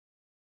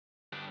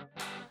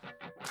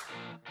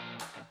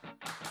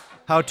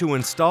how to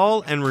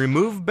install and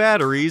remove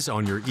batteries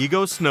on your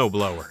Ego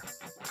snowblower.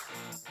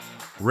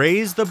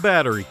 Raise the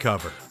battery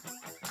cover.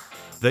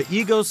 The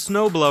Ego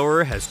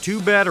snowblower has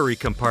 2 battery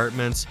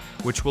compartments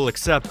which will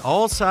accept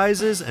all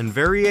sizes and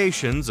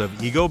variations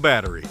of Ego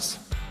batteries.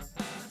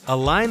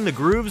 Align the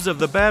grooves of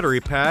the battery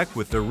pack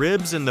with the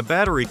ribs in the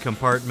battery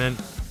compartment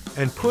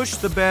and push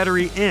the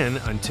battery in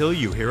until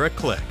you hear a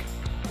click.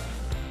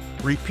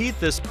 Repeat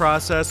this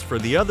process for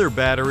the other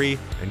battery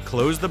and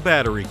close the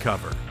battery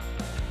cover.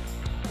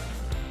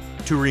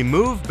 To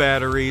remove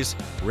batteries,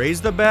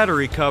 raise the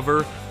battery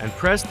cover and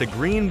press the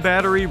green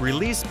battery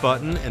release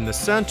button in the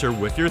center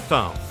with your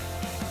thumb.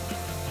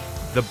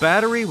 The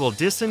battery will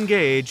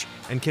disengage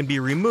and can be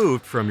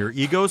removed from your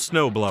Ego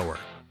snowblower.